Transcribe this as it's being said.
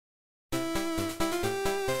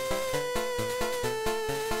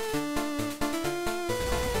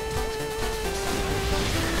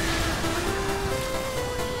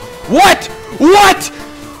What? What?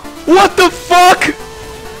 What the fuck?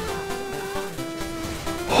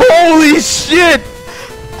 Holy shit!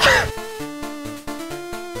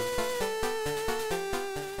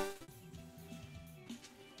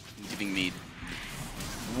 Giving me.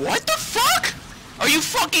 What the fuck? Are you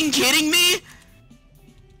fucking kidding me?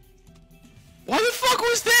 Why the fuck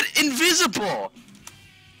was that invisible?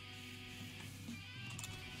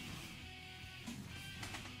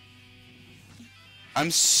 I'm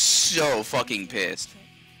so fucking pissed.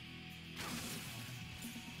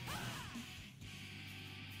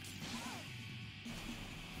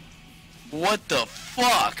 What the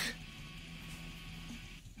fuck?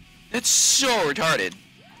 That's so retarded.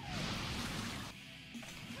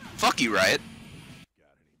 Fuck you, Riot.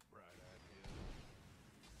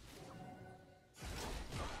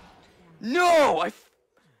 No,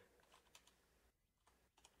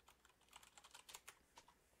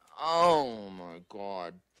 Oh my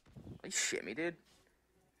god. Are you shitting me, dude?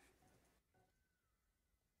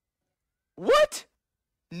 What?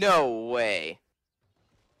 No way.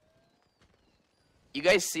 You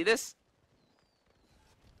guys see this?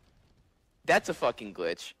 That's a fucking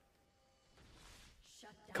glitch.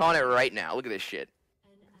 Calling it right now. Look at this shit.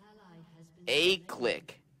 A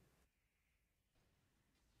click.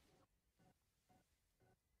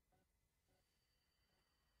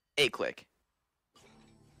 A click.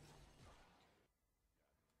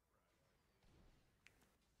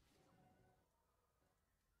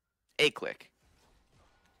 A click.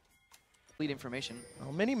 Complete information.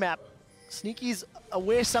 Well, mini-map. Sneaky's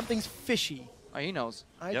aware something's fishy. Oh, he knows.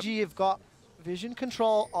 IG have got vision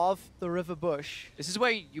control of the river bush. This is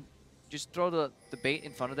where you just throw the bait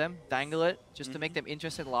in front of them, dangle it, just to make them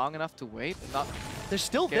interested long enough to wait. Not They're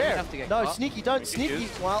still scary there. enough to get No, caught. Sneaky, don't. Sneaky.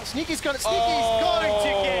 Well, Sneaky's going to get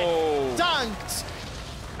Oh. dunked.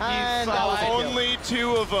 And that was a kill. Only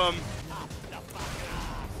two of them.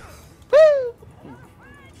 Woo!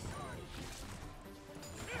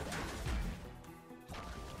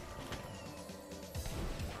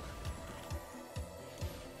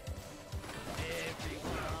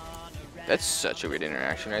 That's such a weird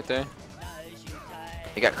interaction right there.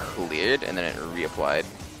 It got cleared and then it reapplied.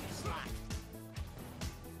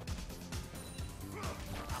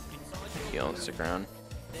 Heal, stick around.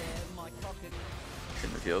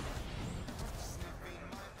 Shouldn't have healed.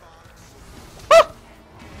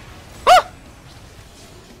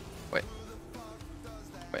 Wait.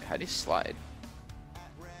 Wait, how do you slide?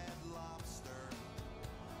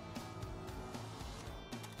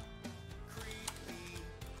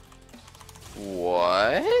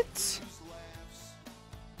 What?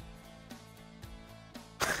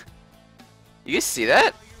 You guys see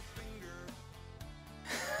that?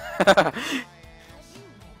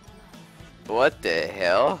 What the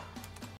hell?